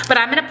Pot, but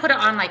I'm gonna put it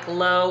on like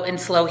low and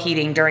slow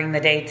heating during the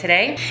day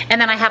today.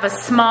 And then I have a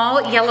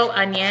small yellow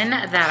onion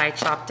that I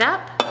chopped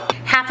up,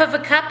 half of a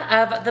cup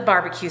of the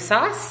barbecue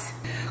sauce,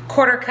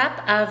 1/4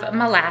 cup of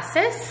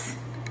molasses,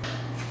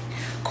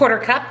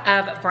 1/4 cup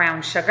of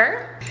brown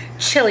sugar,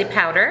 chili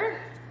powder,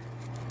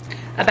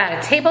 about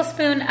a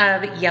tablespoon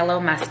of yellow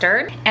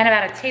mustard, and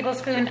about a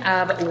tablespoon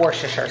of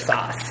Worcestershire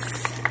sauce.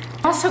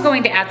 I'm also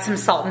going to add some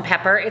salt and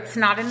pepper. It's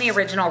not in the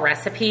original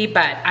recipe,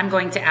 but I'm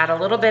going to add a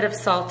little bit of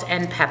salt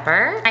and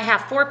pepper. I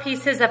have 4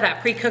 pieces of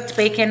that pre-cooked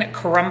bacon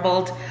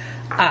crumbled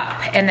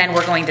up, and then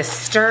we're going to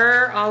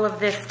stir all of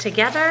this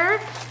together.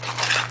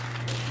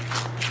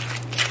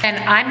 And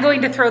I'm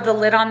going to throw the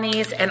lid on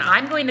these, and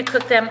I'm going to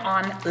cook them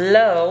on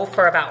low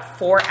for about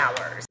 4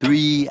 hours.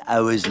 3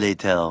 hours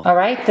later. All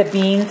right, the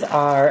beans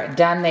are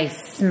done. They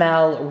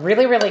smell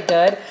really, really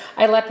good.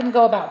 I let them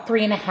go about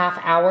 3.5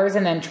 hours,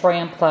 and then Troy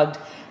unplugged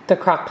the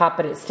crock pot,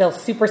 but it's still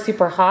super,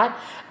 super hot.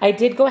 I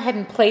did go ahead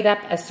and plate up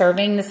a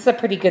serving. This is a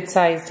pretty good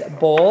sized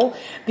bowl.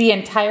 The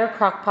entire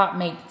crock pot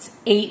makes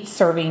 8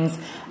 servings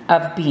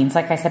of beans.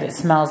 Like I said, it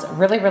smells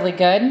really, really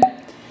good.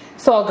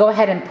 So I'll go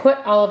ahead and put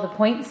all of the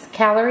points,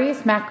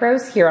 calories,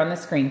 macros here on the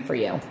screen for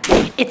you.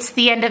 It's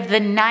the end of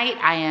the night.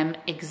 I am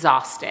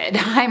exhausted.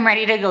 I'm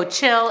ready to go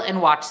chill and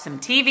watch some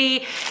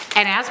TV.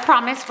 And as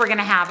promised, we're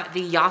gonna have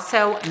the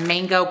Yasso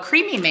Mango,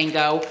 Creamy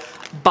Mango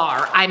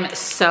bar. I'm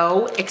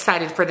so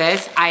excited for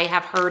this. I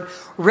have heard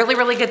really,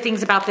 really good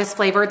things about this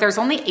flavor. There's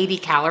only 80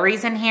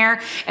 calories in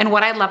here. And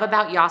what I love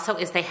about Yasso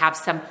is they have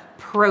some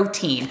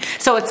protein.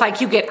 So it's like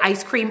you get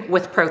ice cream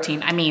with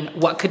protein. I mean,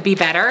 what could be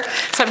better?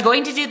 So I'm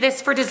going to do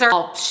this for dessert.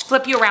 I'll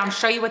flip you around,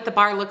 show you what the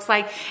bar looks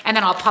like, and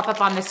then I'll pop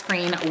up on the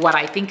screen what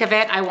I think of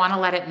it. I want to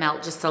let it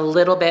melt just a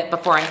little bit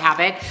before I have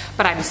it,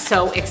 but I'm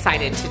so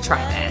excited to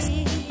try this.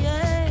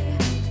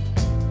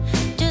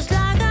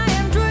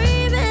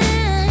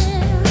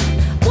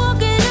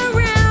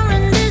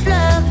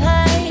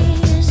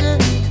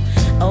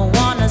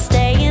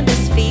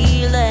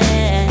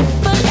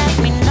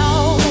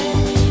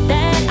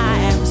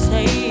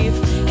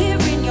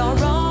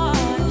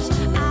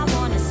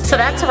 So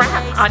that's a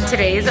wrap on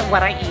today's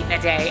What I Eat in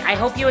a Day. I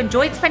hope you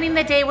enjoyed spending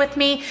the day with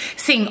me,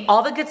 seeing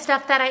all the good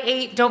stuff that I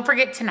ate. Don't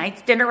forget,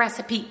 tonight's dinner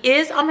recipe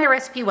is on my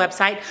recipe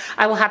website.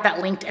 I will have that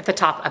linked at the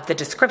top of the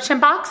description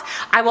box.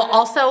 I will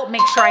also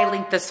make sure I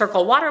link the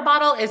Circle water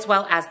bottle as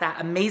well as that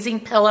amazing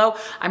pillow.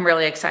 I'm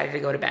really excited to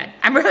go to bed.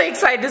 I'm really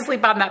excited to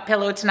sleep on that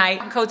pillow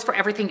tonight. Codes for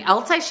everything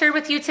else I shared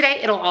with you today,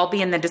 it'll all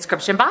be in the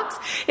description box,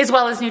 as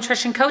well as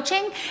nutrition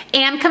coaching.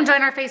 And come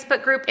join our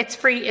Facebook group. It's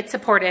free, it's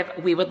supportive.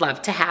 We would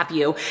love to have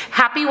you.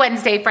 Happy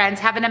Wednesday,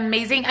 friends. Have an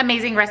amazing,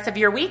 amazing rest of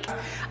your week.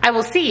 I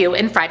will see you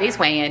in Friday's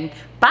weigh-in.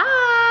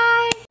 Bye.